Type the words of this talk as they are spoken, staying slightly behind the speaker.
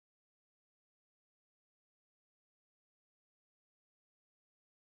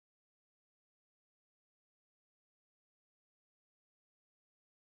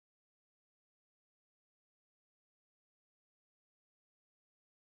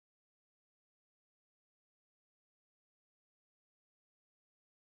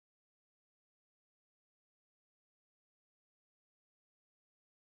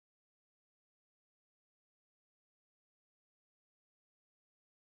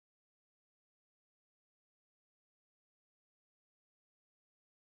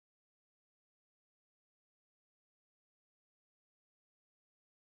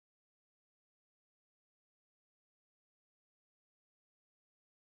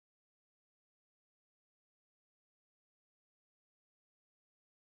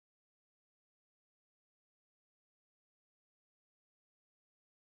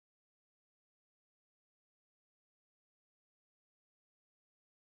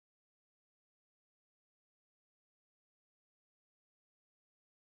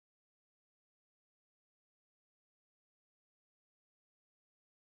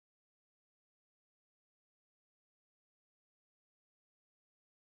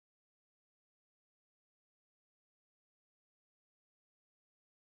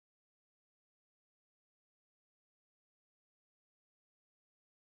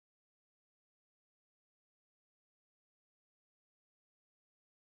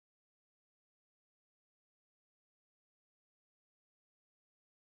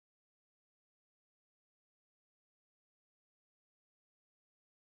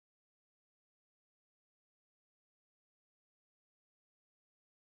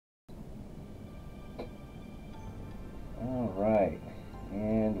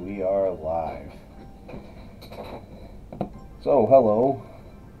So, hello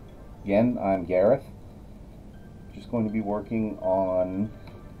again, I'm Gareth. Just going to be working on,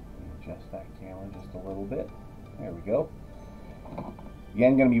 adjust that camera just a little bit. There we go.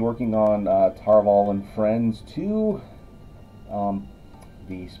 Again, going to be working on Tarval and Friends 2,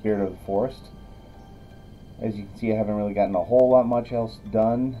 The Spirit of the Forest. As you can see, I haven't really gotten a whole lot much else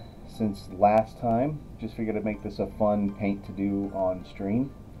done since last time. Just figured I'd make this a fun paint to do on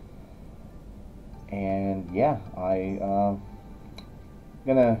stream. And yeah, I'm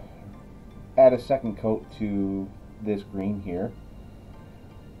gonna add a second coat to this green here,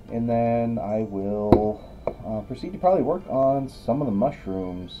 and then I will proceed to probably work on some of the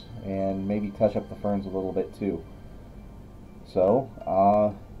mushrooms and maybe touch up the ferns a little bit too. So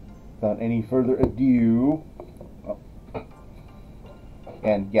without any further ado,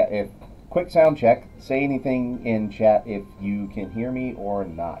 and yeah, if quick sound check, say anything in chat if you can hear me or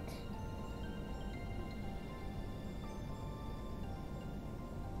not.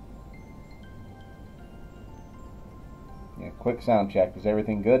 Yeah, quick sound check. Is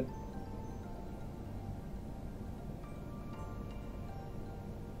everything good?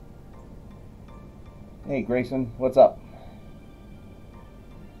 Hey Grayson, what's up?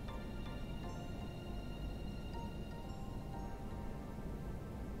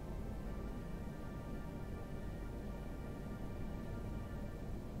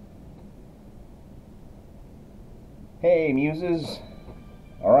 Hey muses.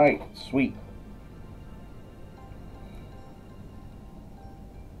 Alright, sweet.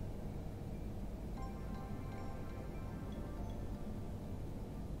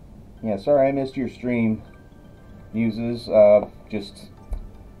 Yeah, sorry I missed your stream, muses. Just,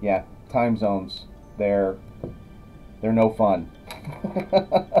 yeah, time zones. They're no fun.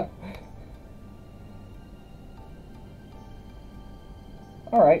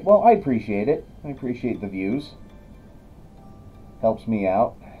 Alright, well, I appreciate it. I appreciate the views. Helps me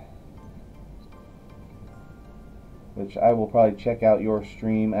out. Which I will probably check out your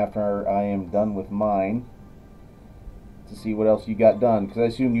stream after I am done with mine to see what else you got done, because I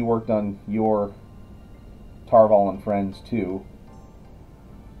assume you worked on your Tarval and Friends too.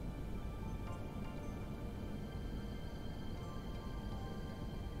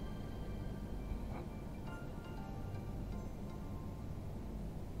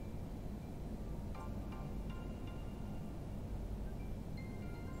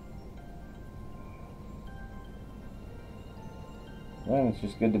 And it's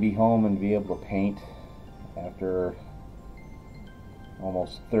just good to be home and be able to paint after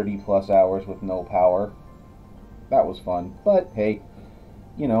almost 30 plus hours with no power. That was fun, but hey,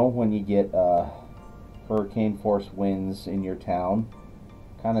 you know, when you get hurricane force winds in your town,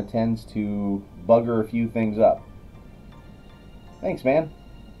 kind of tends to bugger a few things up. Thanks, man.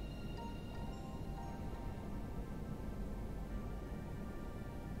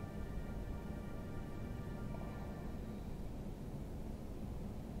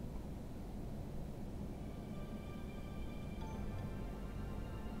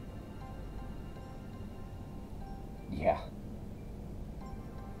 Yeah.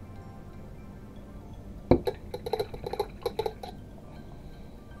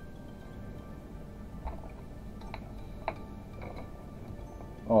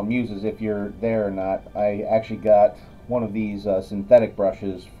 Oh, muses, if you're there or not, I actually got one of these synthetic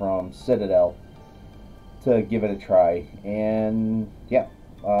brushes from Citadel to give it a try, and yeah,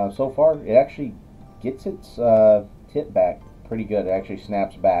 so far it actually gets its tip back pretty good. It actually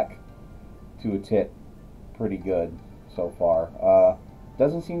snaps back to a tip pretty good so far.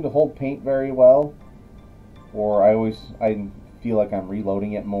 Doesn't seem to hold paint very well, or I feel like I'm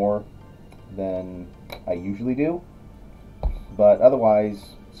reloading it more than I usually do, but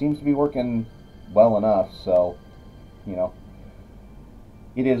otherwise seems to be working well enough. So, you know,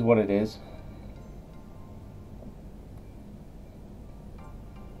 it is what it is.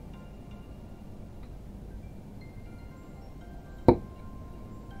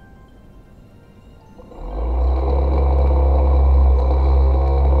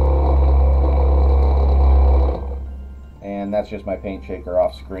 And that's just my paint shaker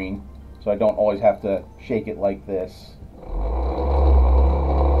off screen, so I don't always have to shake it like this.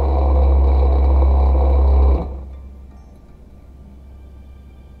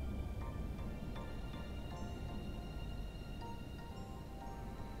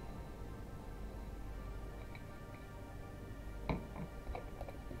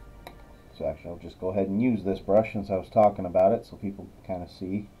 So actually I'll just go ahead and use this brush since I was talking about it so people can kind of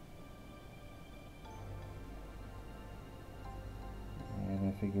see. And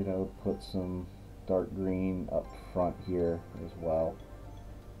I figured I would put some dark green up front here as well.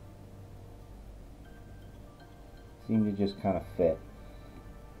 seem to just kind of fit.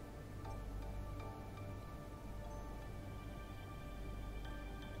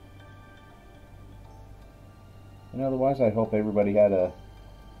 And otherwise, I hope everybody had a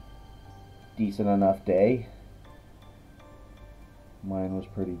decent enough day. Mine was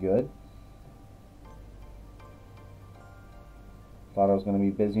pretty good. Thought I was going to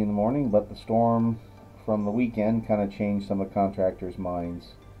be busy in the morning, but the storm from the weekend kind of changed some of the contractors' minds.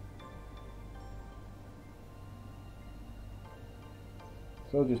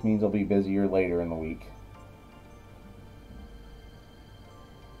 So it just means I'll be busier later in the week.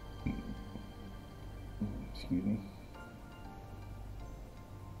 Excuse me.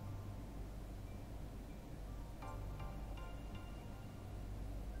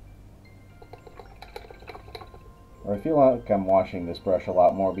 Or I feel like I'm washing this brush a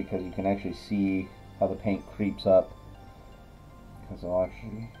lot more because you can actually see how the paint creeps up. Because I'll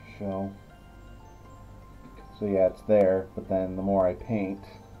actually show. So yeah, it's there, but then the more I paint,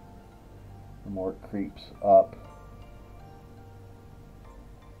 the more it creeps up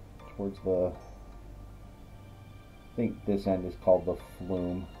towards the, I think this end is called the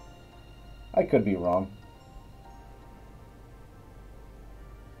flume. I could be wrong.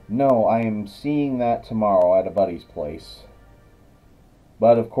 No, I am seeing that tomorrow at a buddy's place.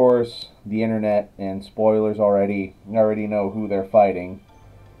 But of course, the internet and spoilers already know who they're fighting.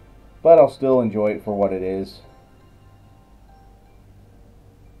 But I'll still enjoy it for what it is.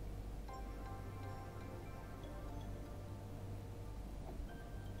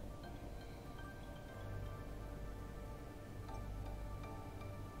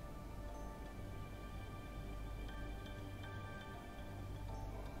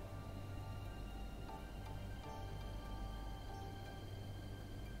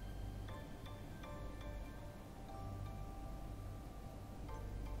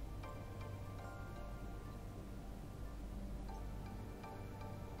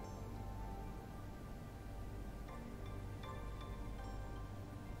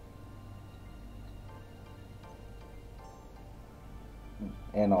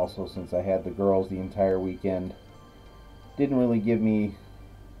 And also, since I had the girls the entire weekend, didn't really give me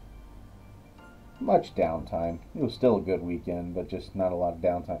much downtime. It was still a good weekend, but just not a lot of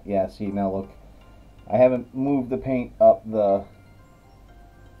downtime. Yeah, see, now look, I haven't moved the paint up the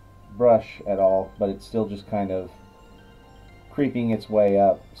brush at all, but it's still just kind of creeping its way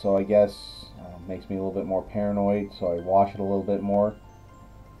up. So I guess makes me a little bit more paranoid, so I wash it a little bit more,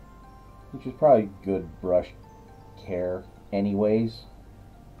 which is probably good brush care anyways.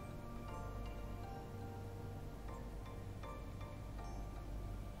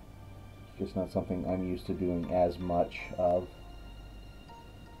 Just not something I'm used to doing as much of.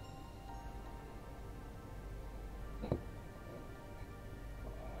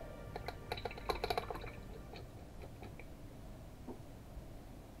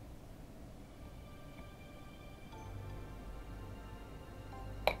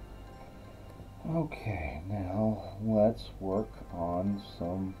 Okay, now let's work on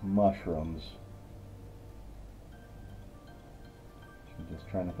some mushrooms. I'm just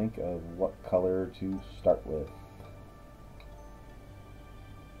trying to think of what color to start with.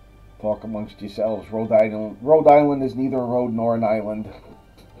 Talk amongst yourselves. Rhode Island is neither a road nor an island.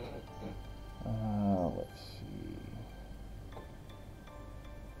 Let's see.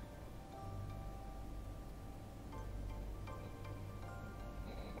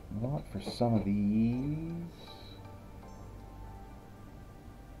 You know what? For some of these,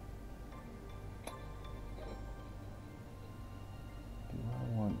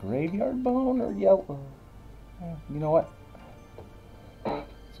 graveyard bone or yellow? You know what?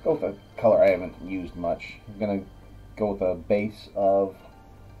 Let's go with a color I haven't used much. I'm gonna go with a base of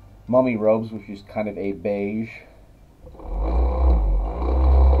Mummy Robes, which is kind of a beige.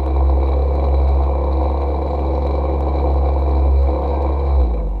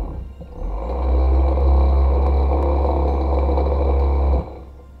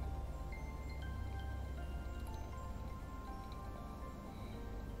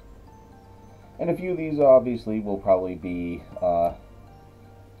 And a few of these obviously will probably be,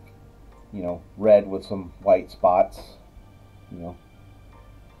 you know, red with some white spots. You know,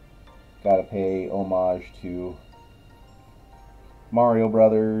 gotta pay homage to Mario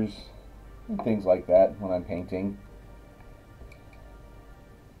Brothers and things like that when I'm painting.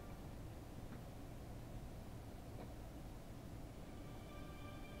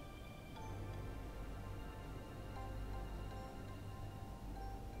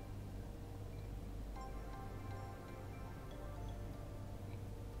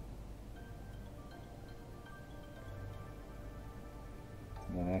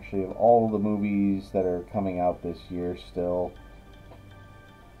 actually, of all the movies that are coming out this year, still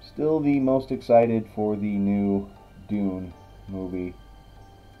the most excited for the new Dune movie.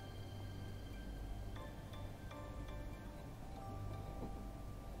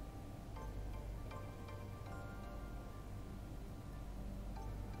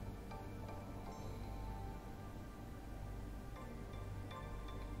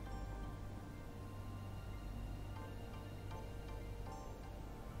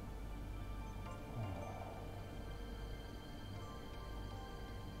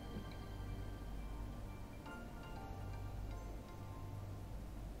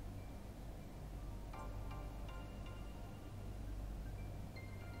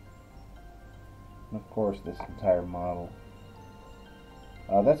 Of course, this entire model.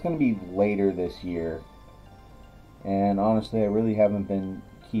 That's going to be later this year. And honestly, I really haven't been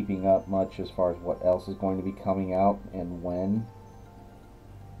keeping up much as far as what else is going to be coming out and when.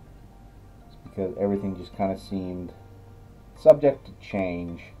 It's because everything just kind of seemed subject to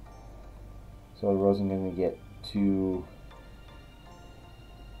change. So I wasn't going to get too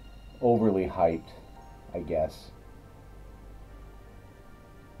overly hyped, I guess.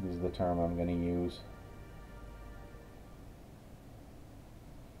 This is the term I'm going to use.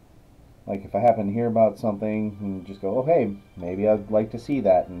 Like if I happen to hear about something and just go, oh hey, maybe I'd like to see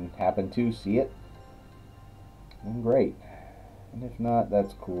that, and happen to see it, then great. And if not,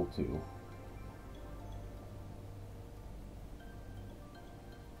 that's cool too.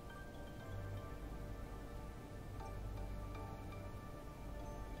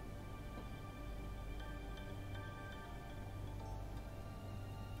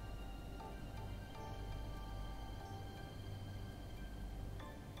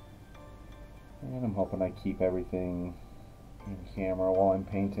 And I'm hoping I keep everything in camera while I'm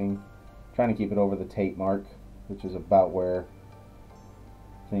painting. Trying to keep it over the tape mark, which is about where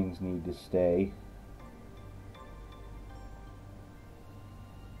things need to stay.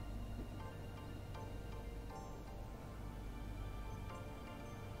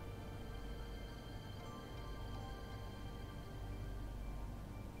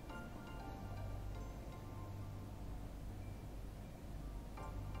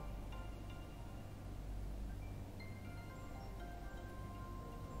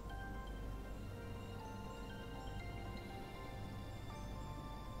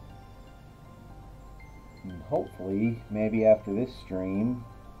 And hopefully, maybe after this stream,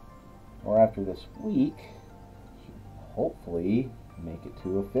 or after this week, hopefully make it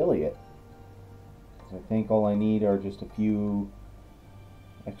to affiliate. I think all I need are just a few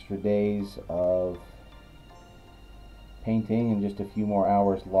extra days of painting and just a few more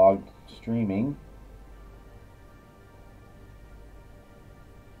hours logged streaming.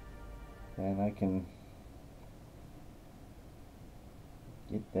 And I can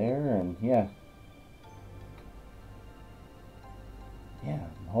get there, and yeah,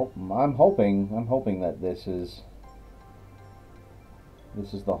 I'm hoping that this is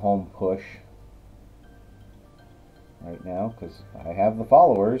the home push right now, because I have the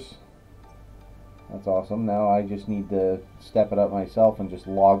followers. That's awesome. Now I just need to step it up myself and just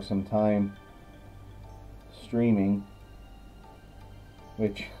log some time streaming,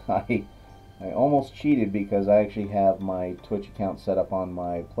 which I almost cheated, because I actually have my Twitch account set up on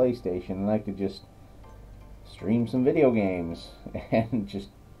my PlayStation, and I could just stream some video games and just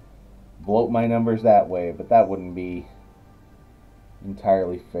bloat my numbers that way, but that wouldn't be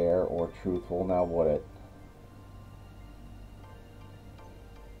entirely fair or truthful, now would it?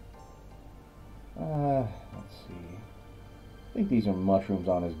 Let's see. I think these are mushrooms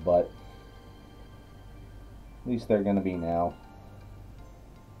on his butt. At least they're gonna be now.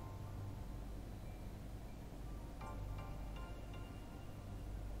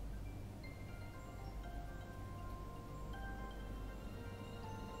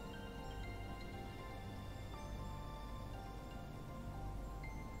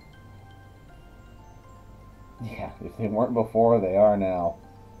 Yeah, if they weren't before, they are now.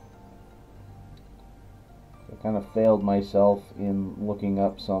 I kind of failed myself in looking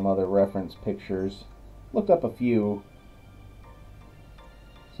up some other reference pictures. Looked up a few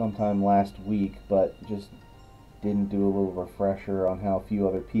sometime last week, but just didn't do a little refresher on how a few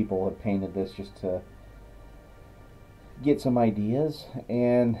other people have painted this, just to get some ideas.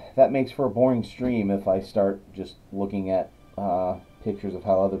 And that makes for a boring stream if I start just looking at pictures of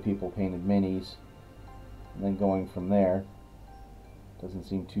how other people painted minis and then going from there. Doesn't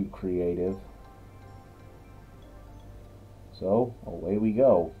seem too creative. So away we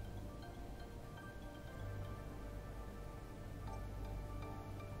go.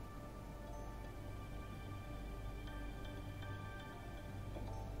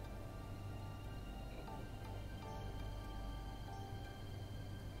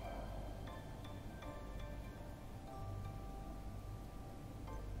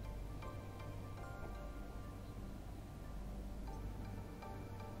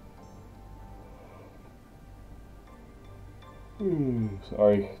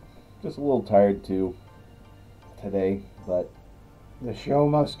 Sorry, just a little tired too today, but the show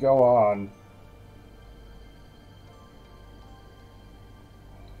must go on.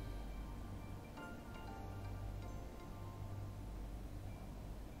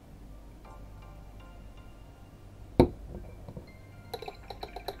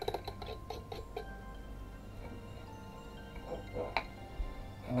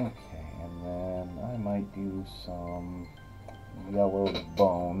 Okay, and then I might do some yellow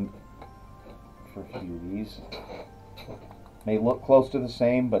bone for a few of these. May look close to the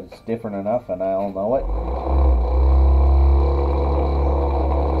same, but it's different enough, and I'll know it.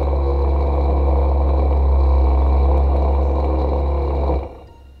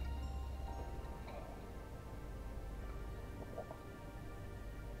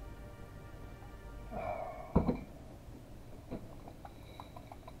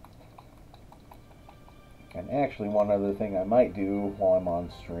 And actually, one other thing I might do while I'm on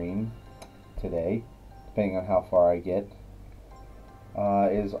stream today, depending on how far I get,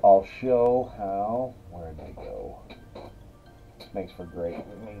 is I'll show how, where did I go? This makes for great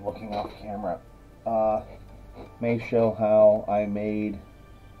me looking off camera. May show how I made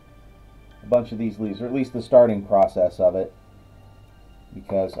a bunch of these leaves, or at least the starting process of it,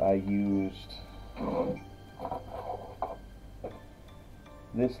 because I used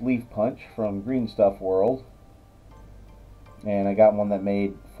this leaf punch from Green Stuff World, and I got one that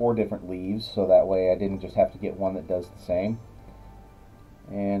made 4 different leaves, so that way I didn't just have to get one that does the same.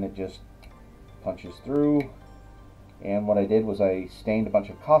 And it just punches through. And what I did was I stained a bunch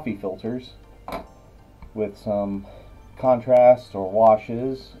of coffee filters with some contrast or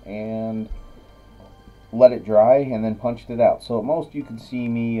washes and let it dry, and then punched it out. So at most you can see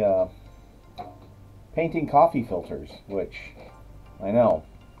me painting coffee filters, which I know,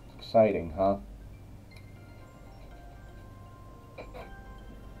 it's exciting, huh?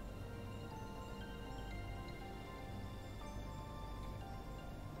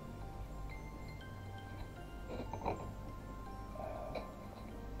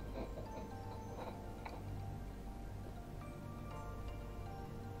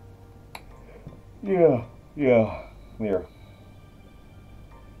 Yeah, here.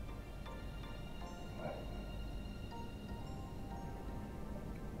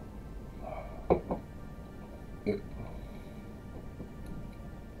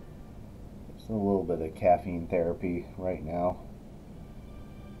 Just a little bit of caffeine therapy right now.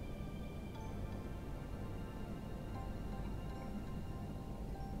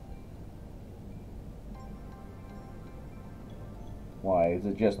 Why? Is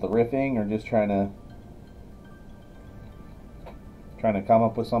it just the riffing, or just trying to come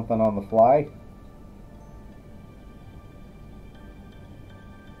up with something on the fly?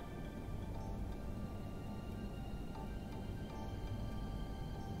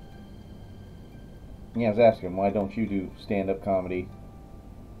 Yeah, I was asking, why don't you do stand-up comedy?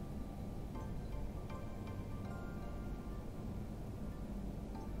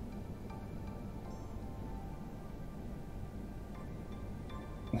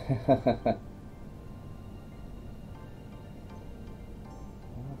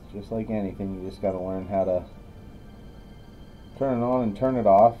 It's just like anything, you just got to learn how to turn it on and turn it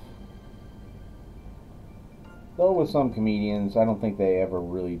off. Though with some comedians, I don't think they ever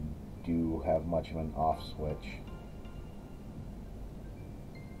really do have much of an off switch.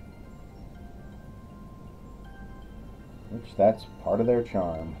 Which, that's part of their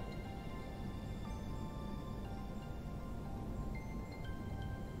charm.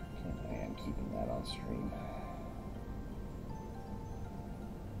 Okay, I am keeping that on stream.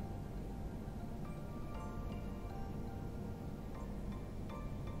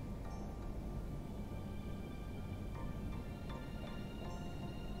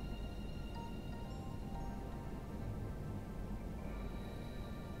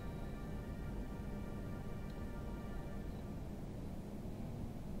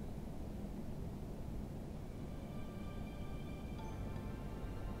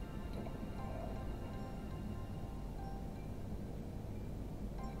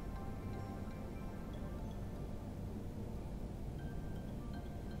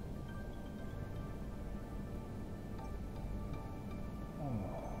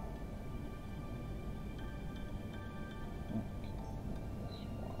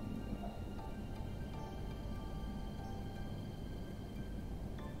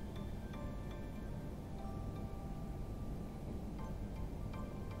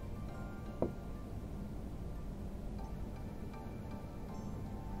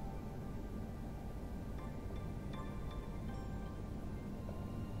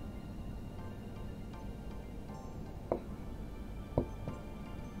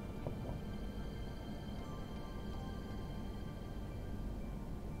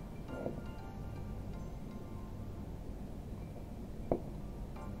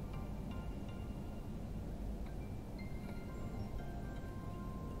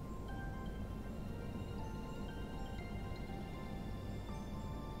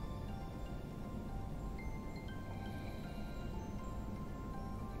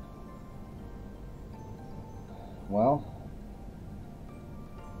 well,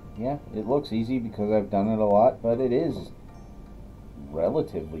 yeah, it looks easy because I've done it a lot, but it is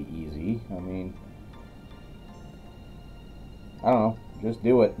relatively easy. I mean, I don't know, just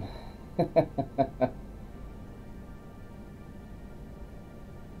do it.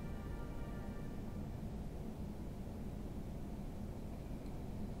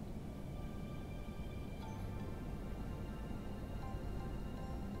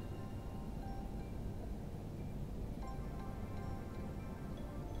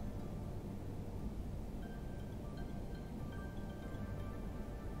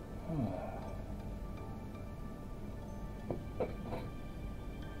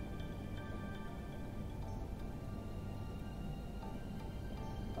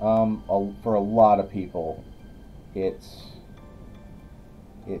 For a lot of people, it's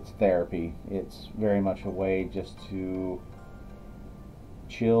therapy. It's very much a way just to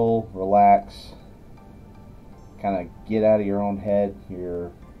chill, relax, kind of get out of your own head.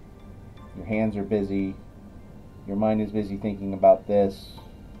 Your hands are busy, your mind is busy thinking about this.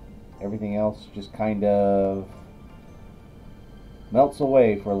 Everything else just kind of melts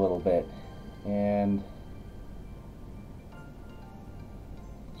away for a little bit. And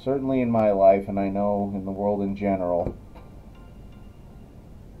certainly in my life, and I know in the world in general,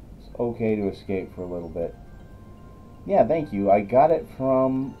 it's okay to escape for a little bit. Yeah, thank you. I got it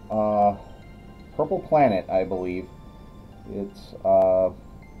from Purple Planet, I believe. It's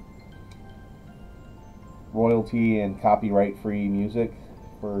royalty and copyright free music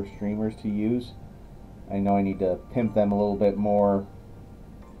for streamers to use. I know I need to pimp them a little bit more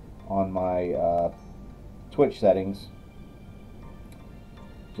on my Twitch settings,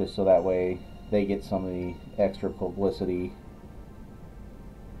 just so that way they get some of the extra publicity,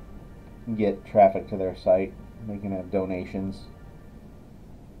 get traffic to their site. They can have donations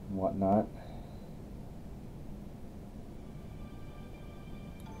and whatnot.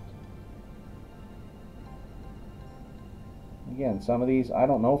 Again, some of these, I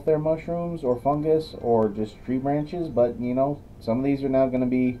don't know if they're mushrooms or fungus or just tree branches, but you know, some of these are now going to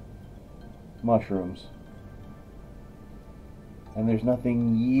be mushrooms. And there's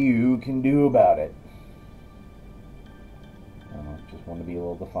nothing you can do about it. I don't know, just want to be a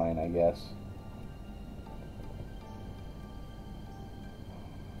little defiant, I guess.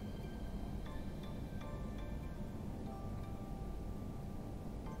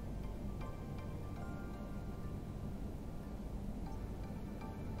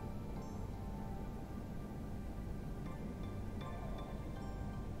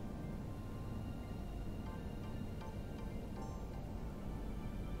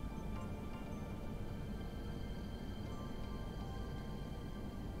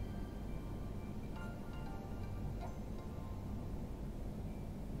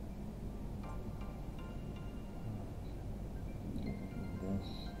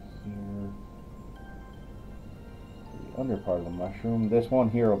 Under part of the mushroom. This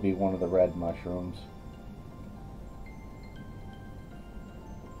one here will be one of the red mushrooms.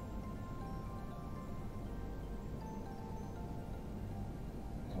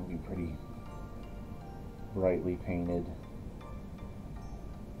 It'll be pretty brightly painted.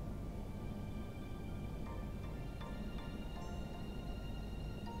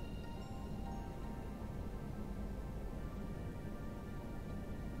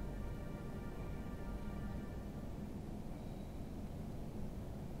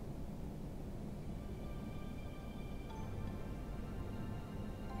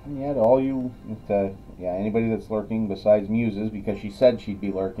 Yeah, to all you, anybody that's lurking besides Muses, because she said she'd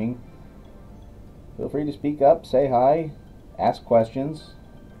be lurking, feel free to speak up, say hi, ask questions.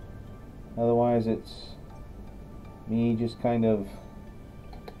 Otherwise, it's me just kind of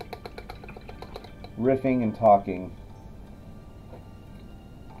riffing and talking.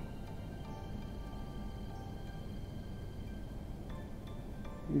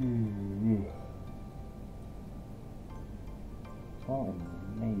 Oh,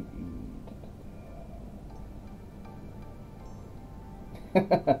 maybe.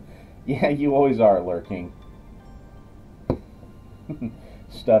 Yeah, you always are lurking.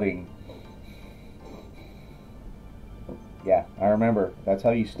 Studying. Yeah, I remember. That's how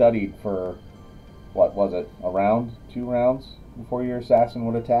you studied for, what was it, a round? 2 rounds before your assassin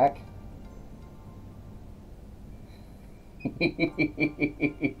would attack?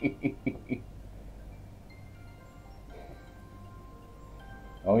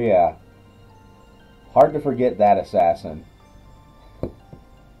 Oh yeah. Hard to forget that assassin.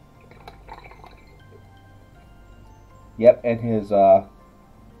 Yep, and his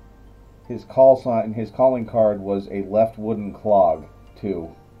call sign, his calling card was a left wooden clog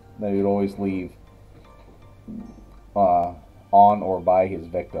too, that he'd always leave. uh, on or by his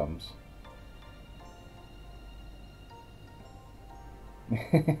victims.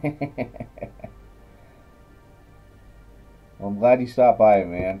 Well, I'm glad you stopped by,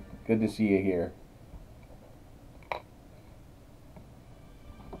 man. Good to see you here.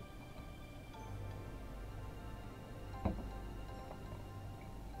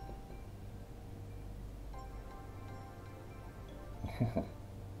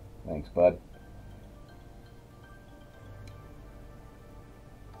 Thanks, bud.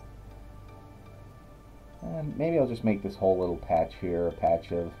 And maybe I'll just make this whole little patch here a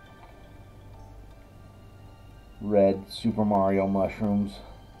patch of red Super Mario mushrooms.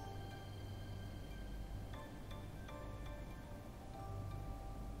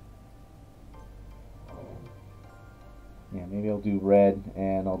 Yeah, maybe I'll do red,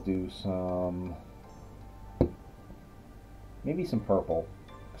 and I'll do maybe some purple.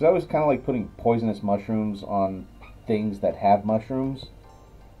 Because I always kind of like putting poisonous mushrooms on things that have mushrooms,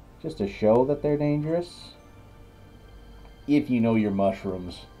 just to show that they're dangerous. If you know your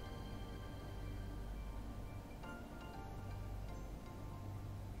mushrooms.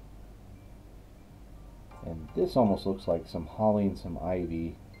 And this almost looks like some holly and some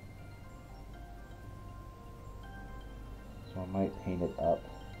ivy. So I might paint it up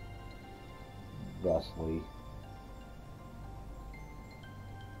thusly.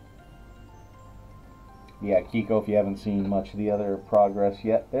 Yeah, Kiko, if you haven't seen much of the other progress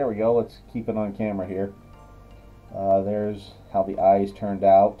yet, there we go. Let's keep it on camera here. There's how the eyes turned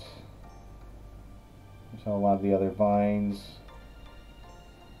out. There's how a lot of the other vines,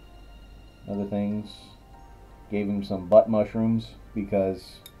 other things. Gave him some butt mushrooms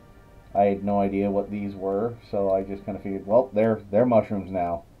because I had no idea what these were, so I just kind of figured, well, they're mushrooms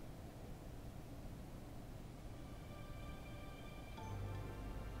now.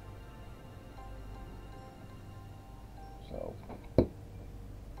 So,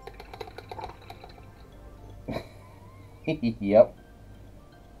 yep.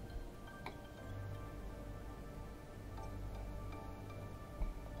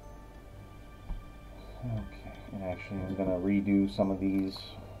 Okay, and actually I'm gonna redo some of these,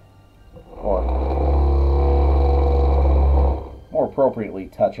 or more appropriately,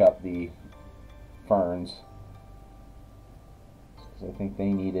 touch up the ferns, because I think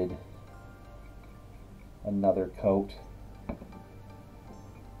they needed another coat.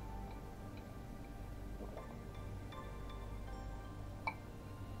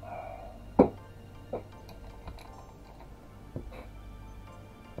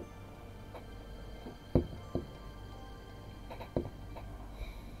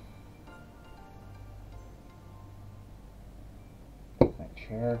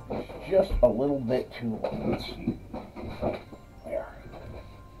 Chair is just a little bit too long. Let's see. There.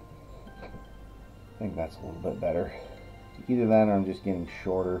 I think that's a little bit better. Either that or I'm just getting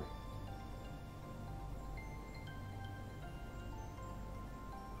shorter.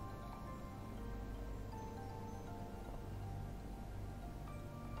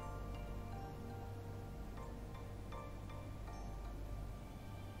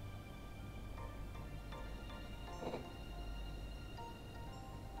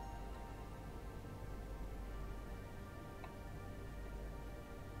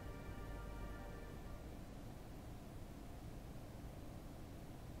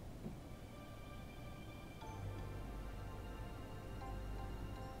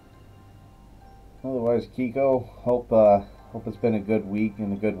 Otherwise, Kiko, hope it's been a good week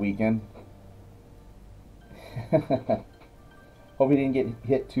and a good weekend. Hope you didn't get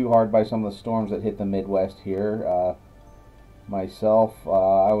hit too hard by some of the storms that hit the Midwest here. Myself,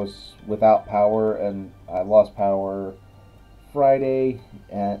 I was without power, and I lost power Friday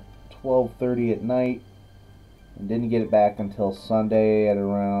at 12:30 at night, and didn't get it back until Sunday at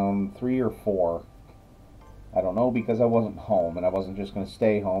around 3 or 4. I don't know, because I wasn't home, and I wasn't just going to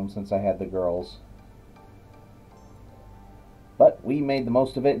stay home since I had the girls. But we made the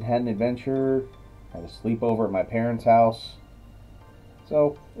most of it and had an adventure. Had a sleepover at my parents' house.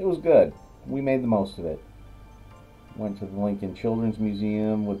 So it was good. We made the most of it. Went to the Lincoln Children's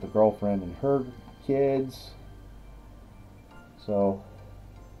Museum with the girlfriend and her kids. So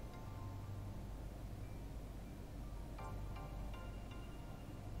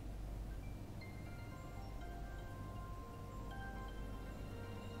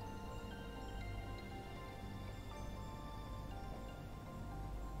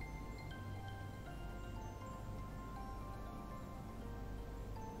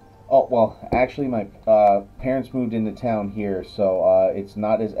oh, well, actually, my parents moved into town here, so it's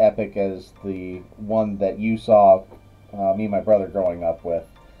not as epic as the one that you saw me and my brother growing up with.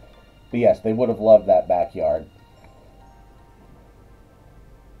 But yes, they would have loved that backyard.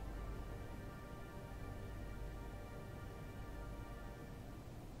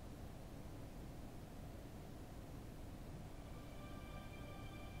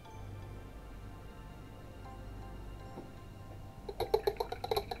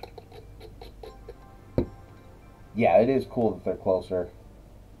 Yeah, it is cool that they're closer.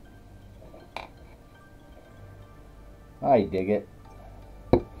 I dig it.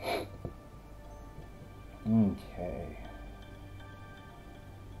 Okay.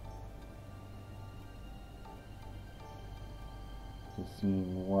 Just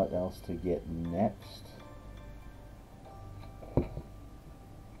seeing what else to get next.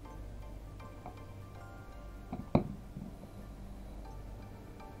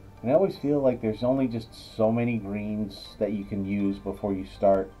 And I always feel like there's only just so many greens that you can use before you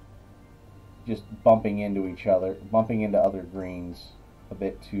start just bumping into each other, bumping into other greens a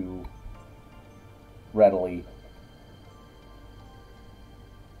bit too readily.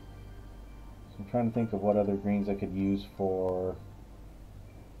 So I'm trying to think of what other greens I could use for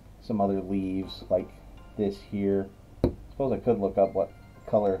some other leaves like this here. I suppose I could look up what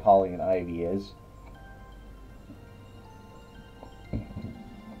color holly and ivy is.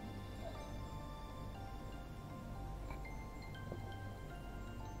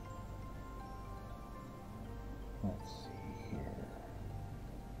 Let's see here.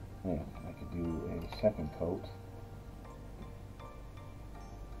 Yeah, I could do a second coat.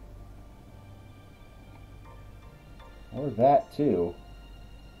 Or that too.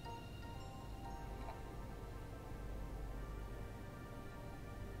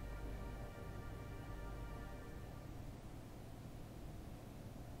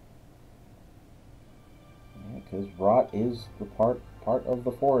 Because rot is the part of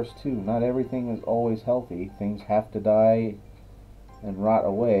the forest too. Not everything is always healthy. Things have to die and rot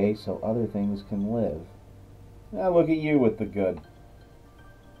away so other things can live. Now look at you with the good.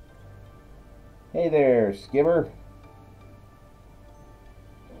 Hey there, Skibber.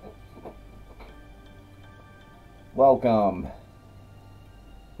 Welcome.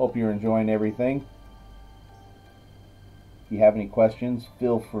 Hope you're enjoying everything. If you have any questions,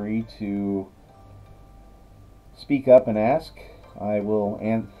 feel free to speak up and ask.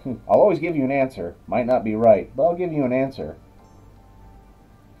 I'll always give you an answer. Might not be right, but I'll give you an answer.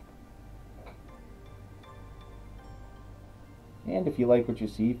 And if you like what you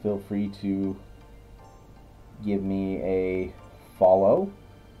see, feel free to give me a follow.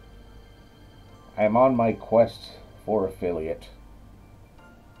 I am on my quest for affiliate.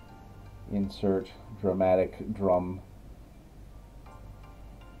 Insert dramatic drum.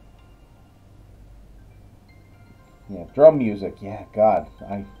 Yeah, drum music. Yeah, God,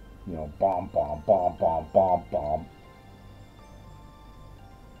 bomb, bomb, bomb, bomb, bomb, bomb.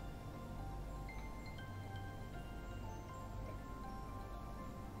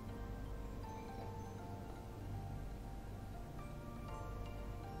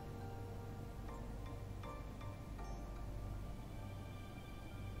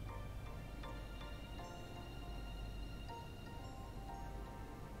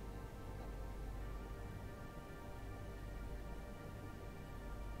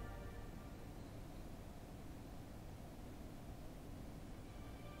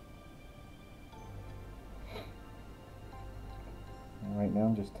 Right now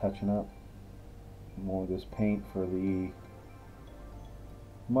I'm just touching up more of this paint for the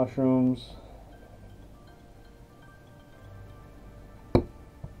mushrooms.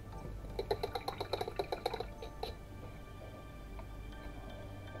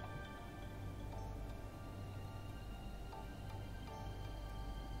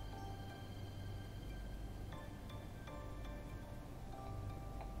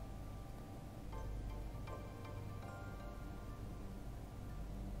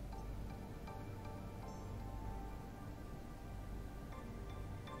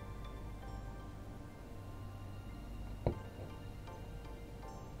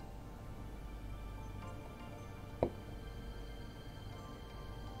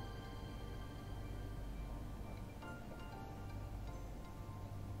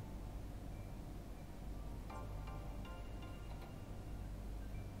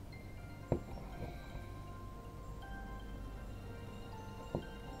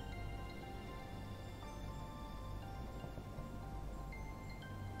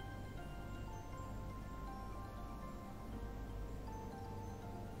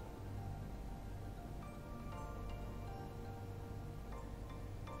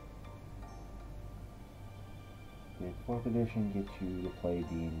 Did 4th edition get you to play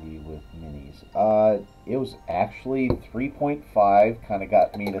D&D with minis? It was actually 3.5 kind of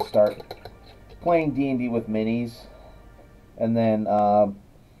got me to start playing D&D with minis, and then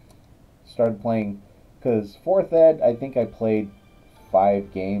started playing, because 4th ed I think I played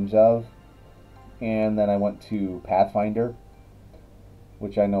 5 games of, and then I went to Pathfinder,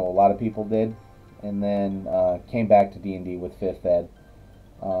 which I know a lot of people did, and then came back to D&D with 5th ed.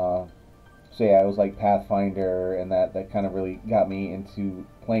 So yeah, it was like Pathfinder, and that kind of really got me into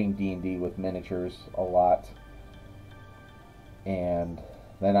playing D&D with miniatures a lot. And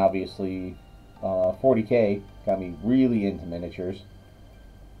then obviously 40K got me really into miniatures.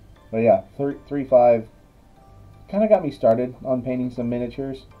 But yeah, 3.5 kind of got me started on painting some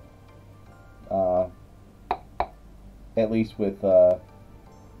miniatures. Uh, at least with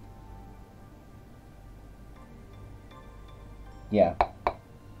yeah,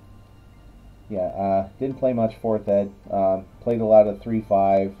 didn't play much 4th Ed. Played a lot of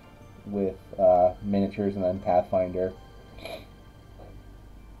 3.5 with miniatures, and then Pathfinder,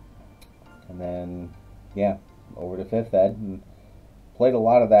 and then yeah, over to 5th Ed and played a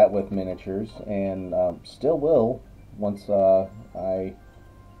lot of that with miniatures, and still will once I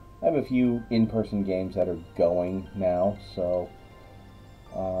have a few in-person games that are going now. So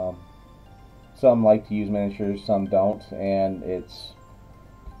some like to use miniatures, some don't, and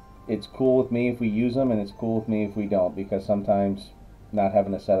it's cool with me if we use them, and it's cool with me if we don't, because sometimes not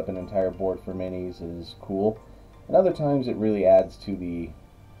having to set up an entire board for minis is cool, and other times it really adds to the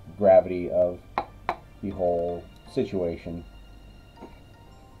gravity of the whole situation.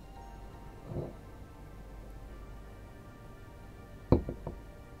 Okay,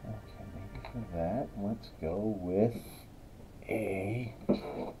 maybe for that, let's go with a...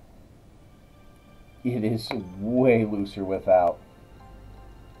 It is way looser without.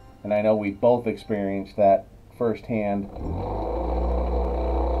 And I know we've both experienced that firsthand.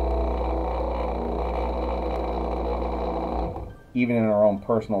 Even in our own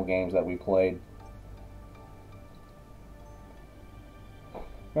personal games that we played.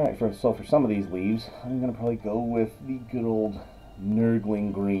 Alright, so for some of these leaves, I'm going to probably go with the good old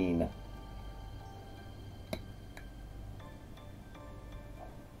Nurgling Green.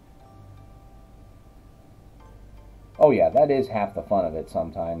 Oh yeah, that is half the fun of it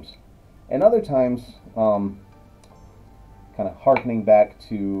sometimes. And other times, kind of harkening back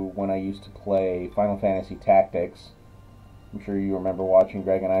to when I used to play Final Fantasy Tactics. I'm sure you remember watching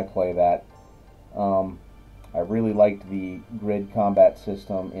Greg and I play that. I really liked the grid combat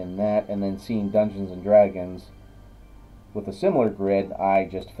system in that, and then seeing Dungeons and Dragons with a similar grid, I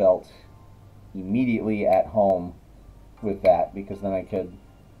just felt immediately at home with that, because then I could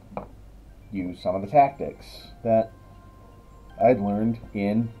use some of the tactics that I'd learned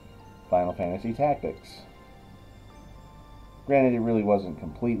in Final Fantasy Tactics. Granted, it really wasn't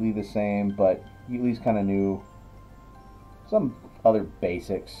completely the same, but you at least kind of knew some other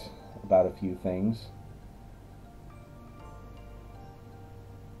basics about a few things.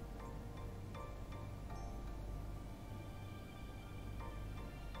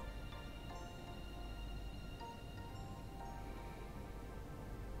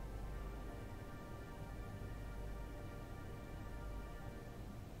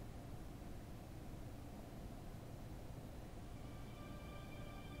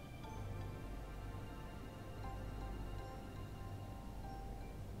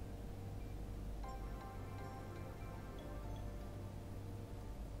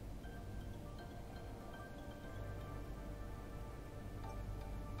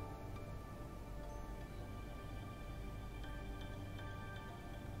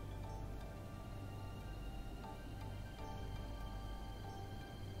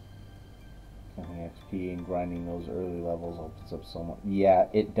 XP and grinding those early levels opens up so much. Yeah,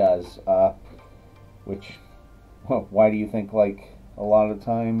 it does. Which, well, why do you think, like, a lot of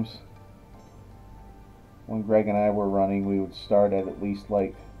times when Greg and I were running, we would start at least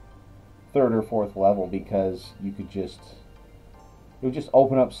like 3rd or 4th level, because you could just, it would just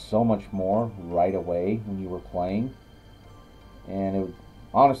open up so much more right away when you were playing, and it would,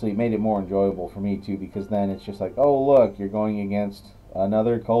 honestly, it made it more enjoyable for me too, because then it's just like, oh look, you're going against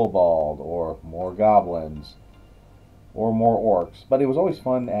another kobold, or more goblins, or more orcs. But it was always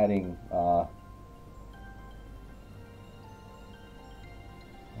fun adding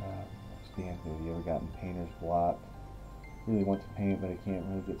have you ever gotten painter's block? Really want to paint, but I can't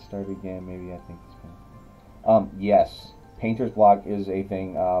really get started again. Maybe I think it's yes, painter's block is a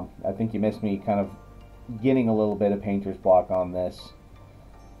thing. I think you missed me kind of getting a little bit of painter's block on this,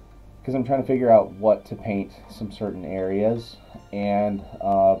 because I'm trying to figure out what to paint some certain areas, and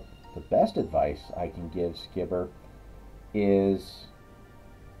the best advice I can give Skibber is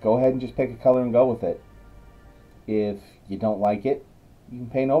go ahead and just pick a color and go with it. If you don't like it, you can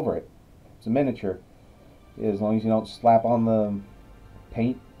paint over it. It's a miniature. As long as you don't slap on the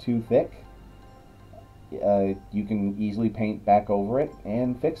paint too thick, you can easily paint back over it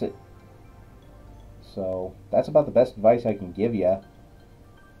and fix it. So that's about the best advice I can give you,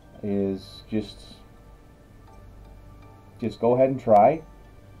 is just go ahead and try.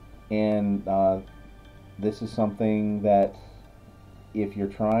 And this is something that if you're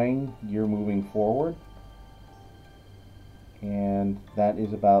trying, you're moving forward. And that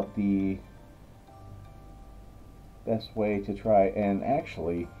is about the best way to try. And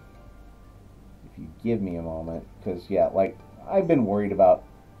actually, if you give me a moment, because yeah, like I've been worried about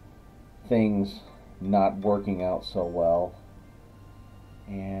things not working out so well.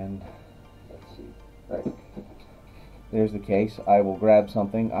 And let's see, right, there's the case. I will grab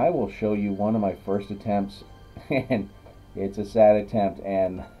something. I will show you one of my first attempts, and it's a sad attempt,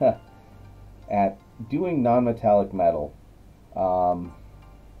 and at doing non-metallic metal.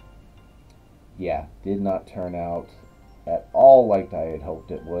 Yeah, did not turn out at all like I had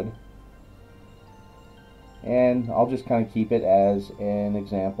hoped it would. And I'll just kind of keep it as an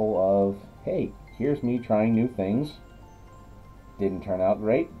example of, hey, here's me trying new things. Didn't turn out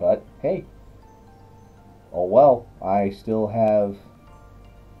great, but hey, oh well, I still have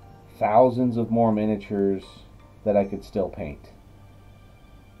thousands of more miniatures that I could still paint.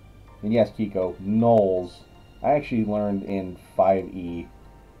 And yes, Kiko, Knolls, I actually learned in 5e,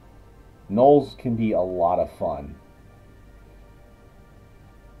 Knolls can be a lot of fun.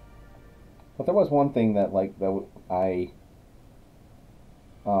 But there was one thing that I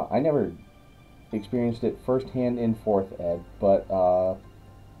never experienced it firsthand in 4th ed, but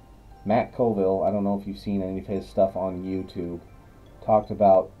Matt Colville, I don't know if you've seen any of his stuff on YouTube, talked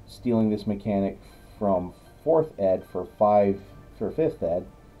about stealing this mechanic from 4th ed for 5th ed,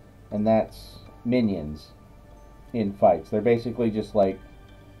 and that's minions in fights. They're basically just like,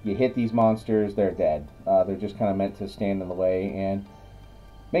 you hit these monsters, they're dead. They're just kind of meant to stand in the way, and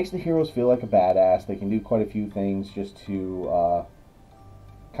makes the heroes feel like a badass. They can do quite a few things just to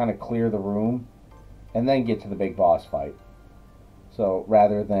kind of clear the room and then get to the big boss fight. So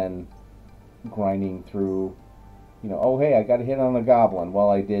rather than grinding through, you know, oh hey, I got a hit on a goblin, well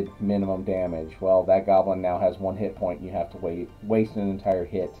I did minimum damage, well that goblin now has 1 hit point, you have to waste an entire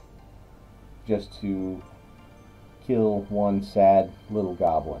hit just to kill one sad little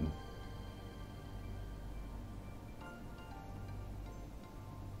goblin.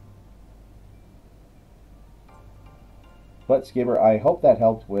 But Skibber, I hope that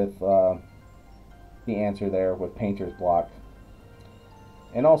helped with the answer there with Painter's Block.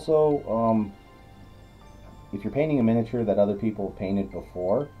 And also, if you're painting a miniature that other people have painted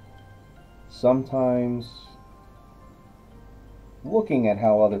before, sometimes looking at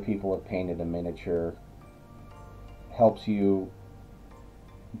how other people have painted a miniature helps you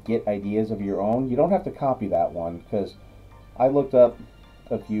get ideas of your own. You don't have to copy that one, because I looked up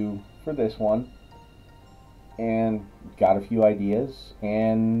a few for this one and got a few ideas,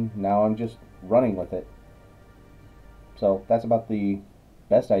 and now I'm just running with it. So that's about the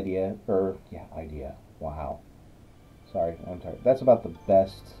best idea, or yeah, idea. Wow. Sorry, I'm tired. That's about the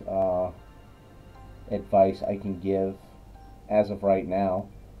best advice I can give as of right now.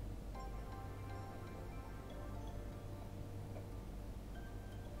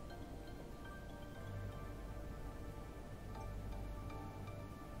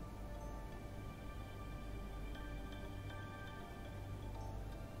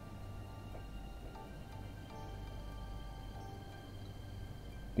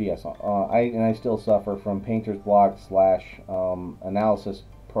 But yes, I still suffer from painter's block / analysis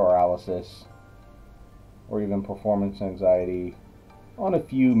paralysis, or even performance anxiety on a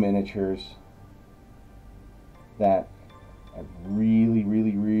few miniatures that I really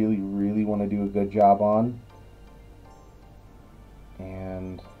want to do a good job on.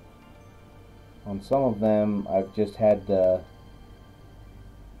 And on some of them, I've just had to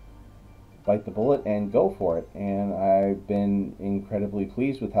bite the bullet and go for it, and I've been incredibly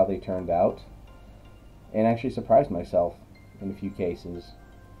pleased with how they turned out, and actually surprised myself in a few cases.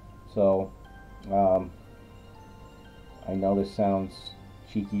 So I know this sounds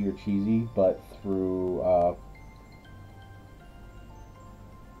cheeky or cheesy, but through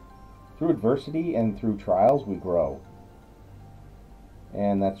adversity and through trials we grow,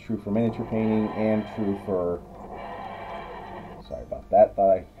 and that's true for miniature painting and true for, sorry about that,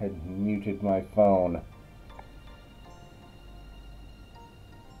 thought I had muted my phone.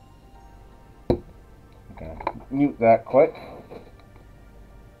 Okay, mute that quick.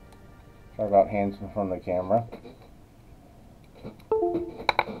 Sorry about hands in front of the camera.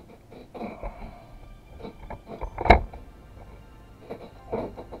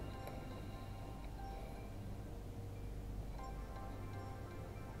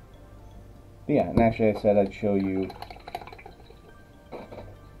 But yeah, and actually I said I'd show you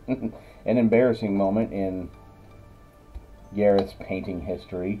an embarrassing moment in Gareth's painting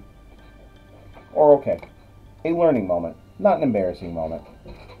history. Or okay, a learning moment, not an embarrassing moment.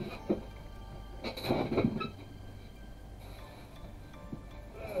 Let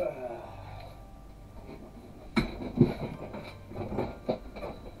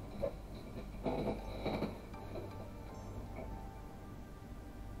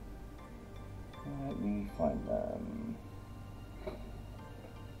me find them.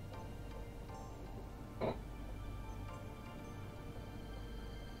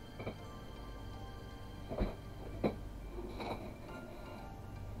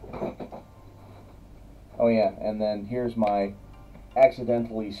 Oh yeah, and then here's my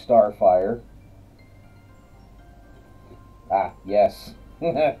accidentally Starfire. Ah, yes.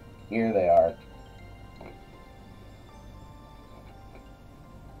 Here they are.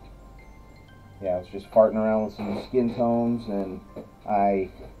 Yeah, I was just farting around with some skin tones, and I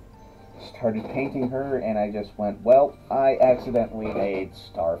started painting her, and I just went, well, I accidentally made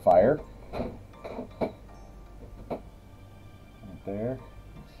Starfire. Right there.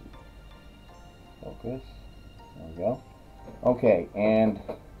 Let's see. Focus. There we go. Okay, and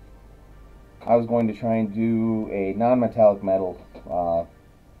I was going to try and do a non-metallic metal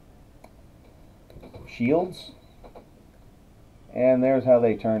shields, and there's how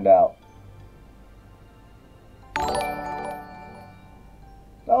they turned out.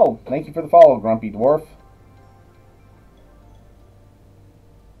 Oh, thank you for the follow, Grumpy Dwarf.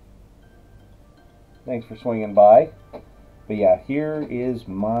 Thanks for swinging by. But yeah, here is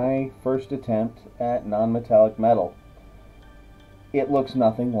my first attempt at non-metallic metal. It looks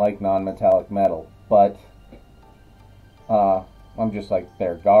nothing like non-metallic metal, but I'm just like,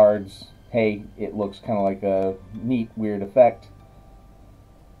 they're guards. Hey, it looks kind of like a neat, weird effect.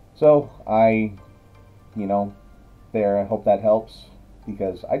 So I hope that helps,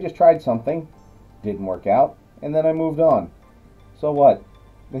 because I just tried something, didn't work out, and then I moved on. So what?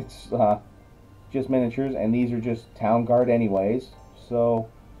 It's just miniatures, and these are just town guard anyways, so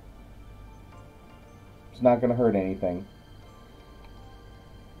it's not going to hurt anything.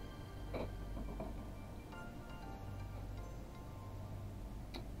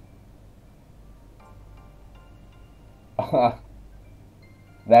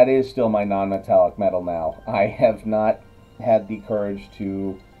 That is still my non-metallic metal now. I have not had the courage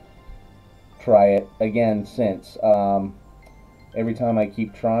to try it again since. Every time I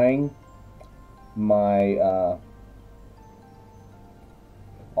keep trying, my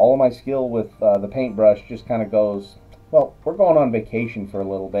all of my skill with the paintbrush just kind of goes, well, we're going on vacation for a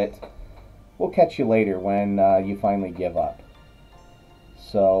little bit. We'll catch you later when you finally give up.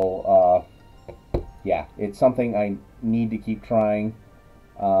 So yeah, it's something I need to keep trying,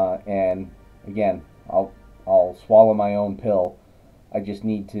 and again, I'll swallow my own pill. I just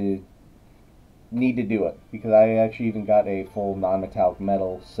need to do it, because I actually even got a full non-metallic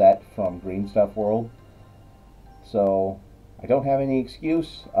metal set from Green Stuff World, so I don't have any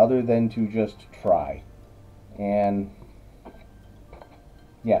excuse other than to just try. And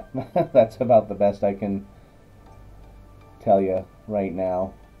yeah, that's about the best I can tell you right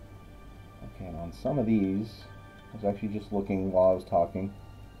now. Okay, and on some of these, I was actually just looking while I was talking,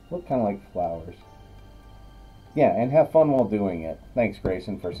 look kind of like flowers. Yeah, and have fun while doing it. Thanks,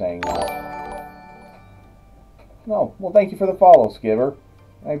 Grayson, for saying that. No, well, thank you for the follow, Skiver.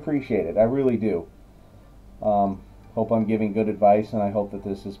 I appreciate it. I really do. Hope I'm giving good advice, and I hope that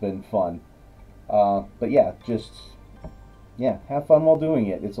this has been fun. But yeah, have fun while doing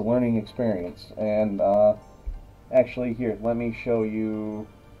it. It's a learning experience. And actually, here, let me show you.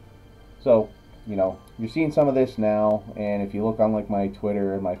 So, you're seeing some of this now, and if you look on like my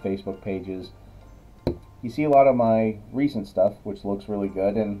Twitter and my Facebook pages, you see a lot of my recent stuff, which looks really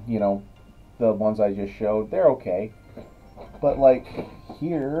good, and the ones I just showed, they're okay. But like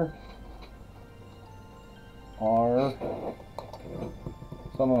here are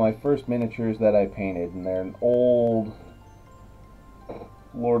some of my first miniatures that I painted, and they're an old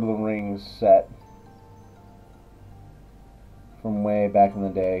Lord of the Rings set from way back in the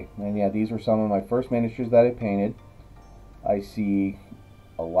day. And yeah, these were some of my first miniatures that I painted. I see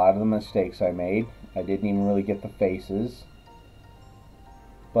a lot of the mistakes I made. I didn't even really get the faces.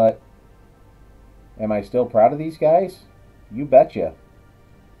 But am I still proud of these guys? You betcha.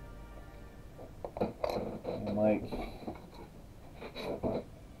 And like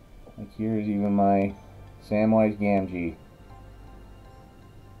here's even my Samwise Gamgee.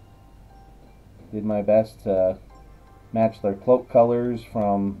 Did my best to match their cloak colors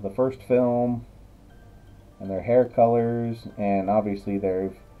from the first film, and their hair colors, and obviously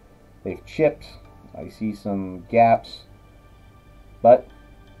they've chipped. I see some gaps, but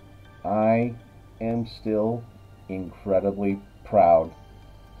I am still incredibly proud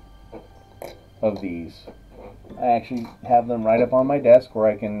of these. I actually have them right up on my desk where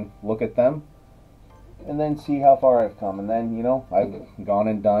I can look at them, and then see how far I've come. And then, you know, I've gone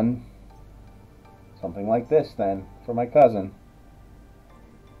and done something like this then for my cousin.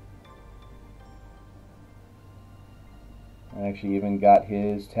 I actually even got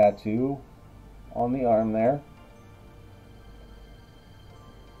his tattoo on the arm there.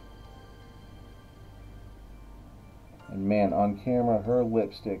 And man, on camera, her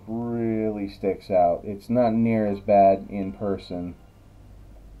lipstick really sticks out. It's not near as bad in person.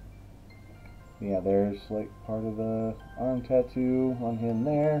 Yeah, there's like part of the arm tattoo on him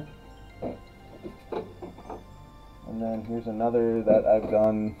there. And then here's another that I've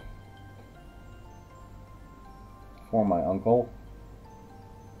done for my uncle.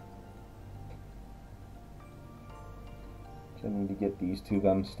 So I need to get these two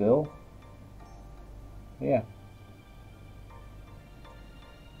done still. Yeah.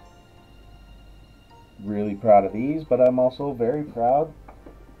 Really proud of these, but I'm also very proud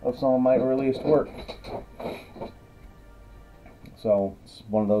of some of my earliest work. So it's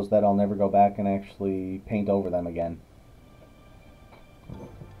one of those that I'll never go back and actually paint over them again.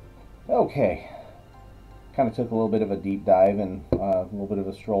 Okay. Kind of took a little bit of a deep dive and a little bit of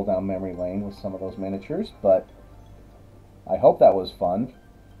a stroll down memory lane with some of those miniatures, but I hope that was fun.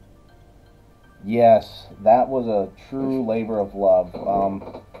 Yes, that was a true labor of love.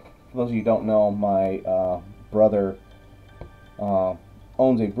 For those of you who don't know, my brother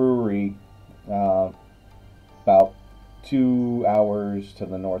owns a brewery about 2 hours to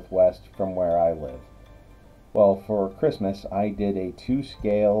the northwest from where I live. Well, for Christmas, I did a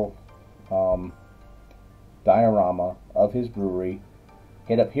 2-scale diorama of his brewery,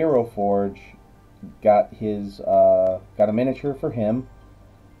 hit up Hero Forge, got a miniature for him,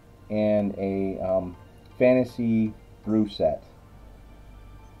 and a fantasy brew set.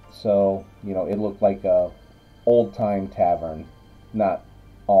 So, you know, it looked like a old-time tavern, not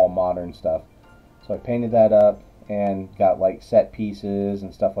all modern stuff. So I painted that up and got like set pieces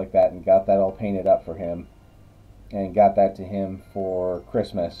and stuff like that and got that all painted up for him and got that to him for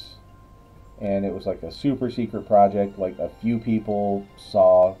Christmas. And it was like a super secret project. Like a few people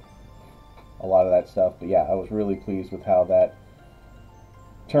saw a lot of that stuff, but yeah, I was really pleased with how that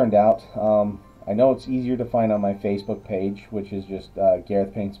turned out. I know it's easier to find on my Facebook page, which is just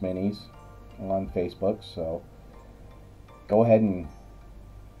Gareth Paints Minis on Facebook, so go ahead and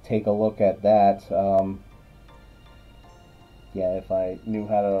take a look at that. Yeah, if I knew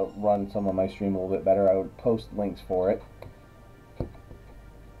how to run some of my stream a little bit better, I would post links for it.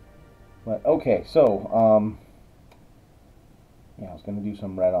 But okay, so yeah, I was going to do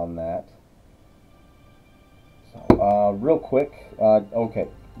some red on that. So real quick, okay,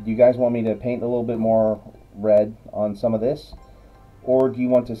 do you guys want me to paint a little bit more red on some of this, or do you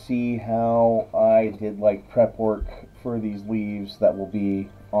want to see how I did like prep work for these leaves that will be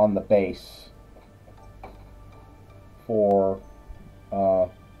on the base for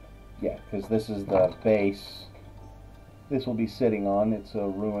yeah, because this is the base this will be sitting on. It's a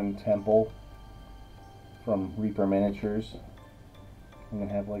ruined temple from Reaper Miniatures. I'm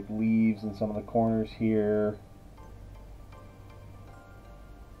gonna have like leaves in some of the corners here.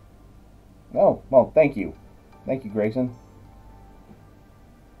 Oh, well, thank you, Grayson.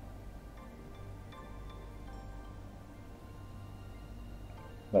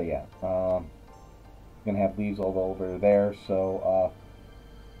 But yeah, gonna have leaves all over there. So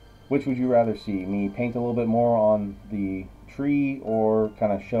which would you rather see? Me paint a little bit more on the tree, or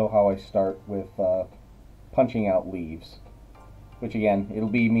kind of show how I start with punching out leaves? Which again, it'll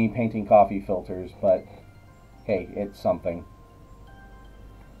be me painting coffee filters, but hey, it's something.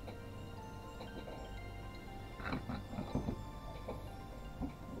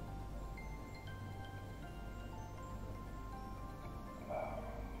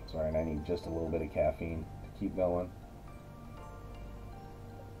 Sorry, and I need just a little bit of caffeine to keep going.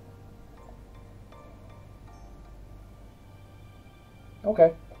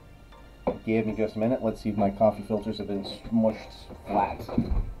 Okay. Give me just a minute. Let's see if my coffee filters have been smushed flat.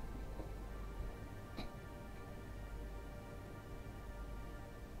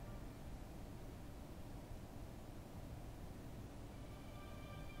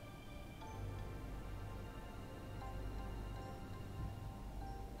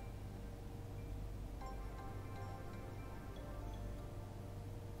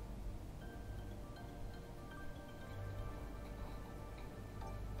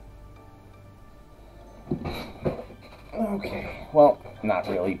 Okay, well, not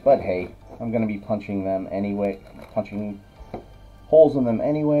really, but hey, I'm gonna be punching them anyway, punching holes in them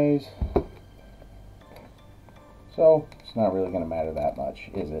anyways, so it's not really gonna matter that much,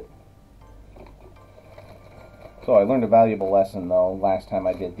 is it? So I learned a valuable lesson though last time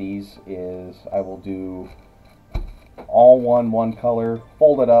I did these is I will do all one color,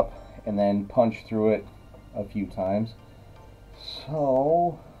 fold it up, and then punch through it a few times.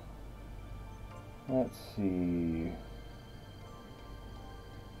 So let's see.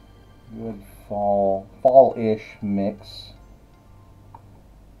 Good fall-ish mix.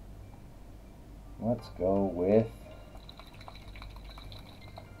 Let's go with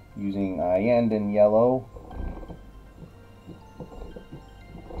using Iyanden yellow.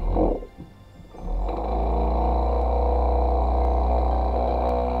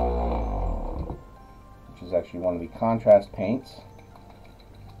 Which is actually one of the contrast paints.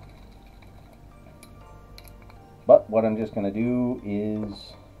 But what I'm just going to do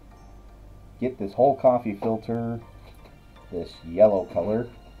is get this whole coffee filter this yellow color.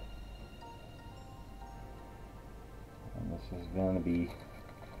 And this is going to be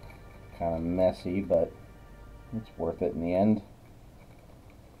kind of messy, but it's worth it in the end.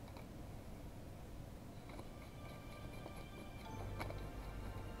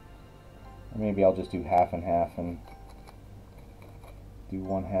 Or maybe I'll just do half and half and do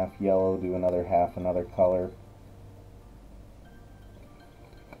one half yellow, do another half another color.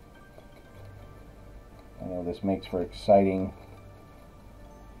 I know this makes for exciting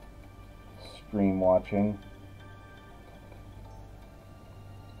stream watching.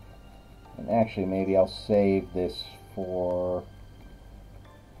 And actually, maybe I'll save this for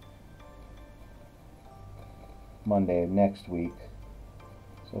Monday of next week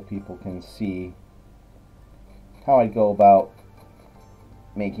so people can see how I go about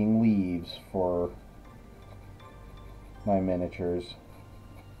making leaves for my miniatures.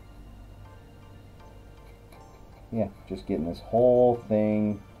 Yeah, just getting this whole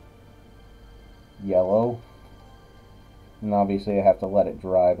thing yellow. And obviously I have to let it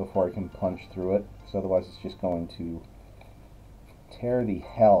dry before I can punch through it, because otherwise it's just going to tear the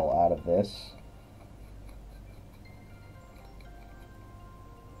hell out of this.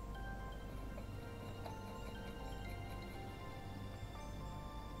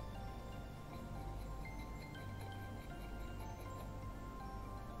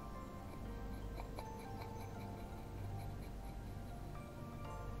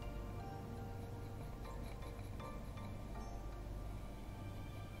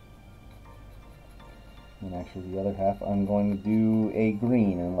 And actually the other half I'm going to do a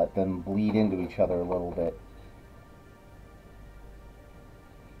green and let them bleed into each other a little bit.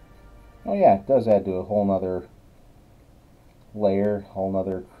 Oh yeah, it does add to a whole nother layer, whole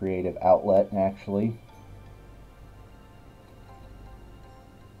nother creative outlet actually.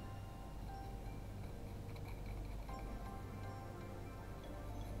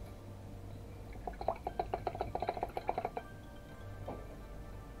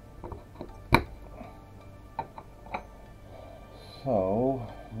 So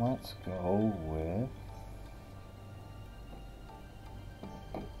let's go with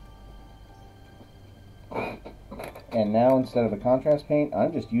and now instead of a contrast paint,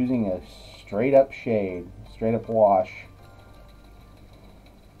 I'm just using a straight up shade, straight up wash.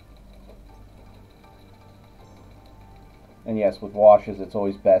 And yes, with washes it's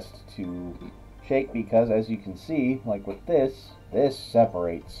always best to shake because as you can see, like with this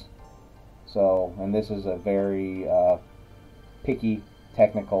separates. So, and this is a very picky,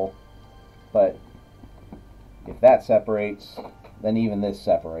 technical, but if that separates, then even this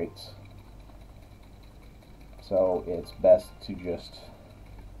separates. So it's best to just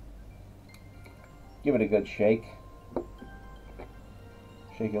give it a good shake.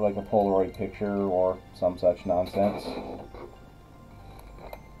 Shake it like a Polaroid picture or some such nonsense.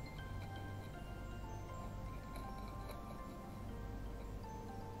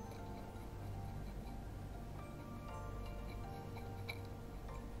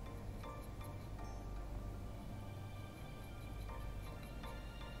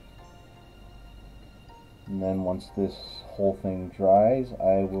 And then once this whole thing dries,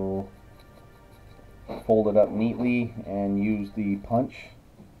 I will fold it up neatly and use the punch.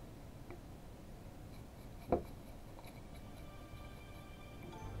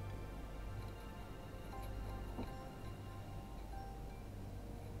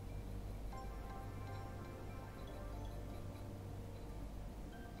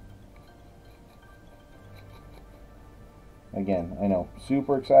 Again, I know,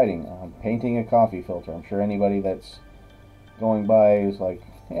 super exciting. I'm painting a coffee filter. I'm sure anybody that's going by is like,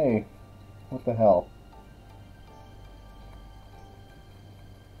 hey, what the hell?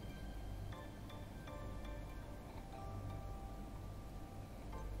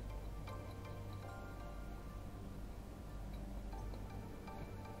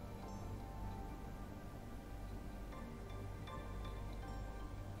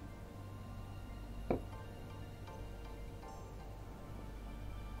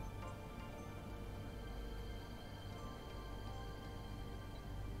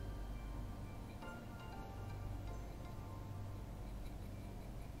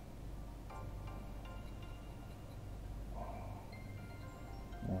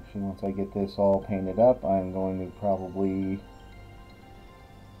 Actually, once I get this all painted up, I'm going to probably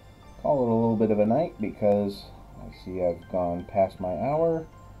call it a little bit of a night because I see I've gone past my hour.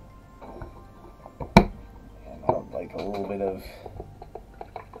 And I would like a little bit of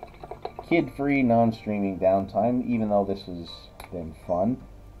kid-free, non-streaming downtime, even though this has been fun.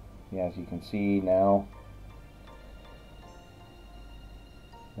 Yeah, as you can see now,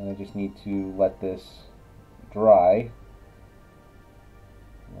 and I just need to let this dry.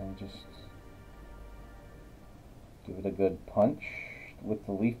 And just give it a good punch with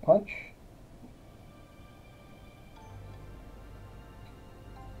the leaf punch.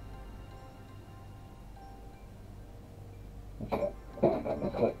 Which I'm going to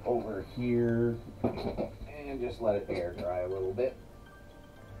put over here and just let it air dry a little bit.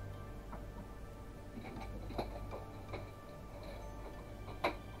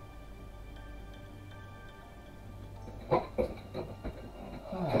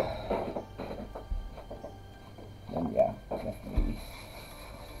 And yeah, definitely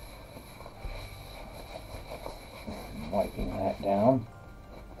wiping that down,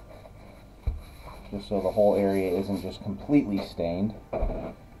 just so the whole area isn't just completely stained.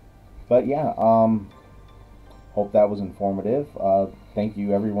 But yeah, hope that was informative. Thank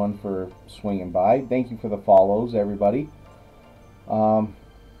you everyone for swinging by. Thank you for the follows, everybody.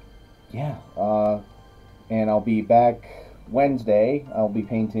 Yeah, and I'll be back Wednesday. I'll be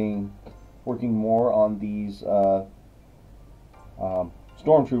working more on these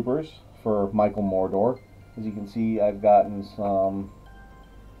stormtroopers for Michael Mordor. As you can see, I've gotten some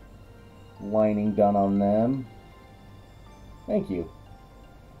lining done on them. Thank you.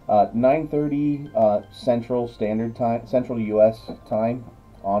 9:30 Central Standard Time, Central U.S. time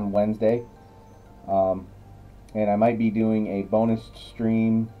on Wednesday. And I might be doing a bonus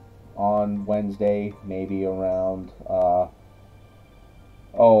stream on Wednesday, maybe around,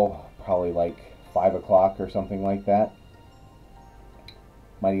 probably like 5 o'clock or something like that.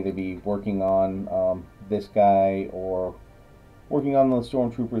 Might either be working on this guy or working on the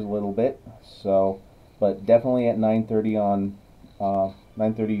stormtroopers a little bit. So, but definitely at 9:30 on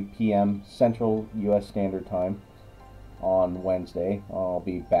 9:30 p.m. Central U.S. Standard Time on Wednesday. I'll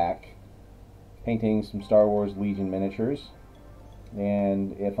be back painting some Star Wars Legion miniatures.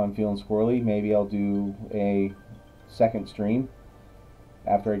 And if I'm feeling squirrely, maybe I'll do a second stream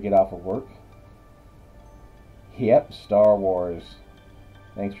after I get off of work. Yep, Star Wars.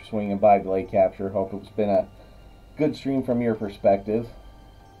 Thanks for swinging by, Delay Capture. Hope it's been a good stream from your perspective.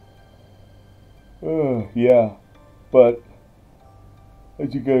 Yeah, but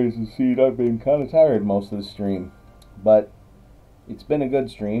as you guys have seen, I've been kind of tired most of the stream. But it's been a good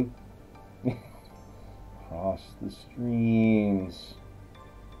stream. Across the streams.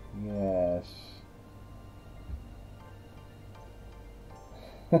 Yes.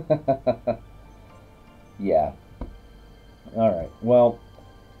 Yeah. Alright, well,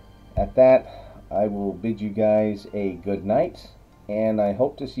 at that, I will bid you guys a good night, and I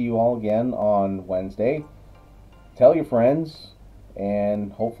hope to see you all again on Wednesday. Tell your friends,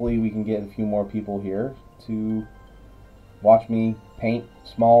 and hopefully we can get a few more people here to watch me paint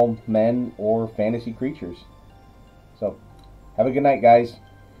small men or fantasy creatures. So, have a good night, guys.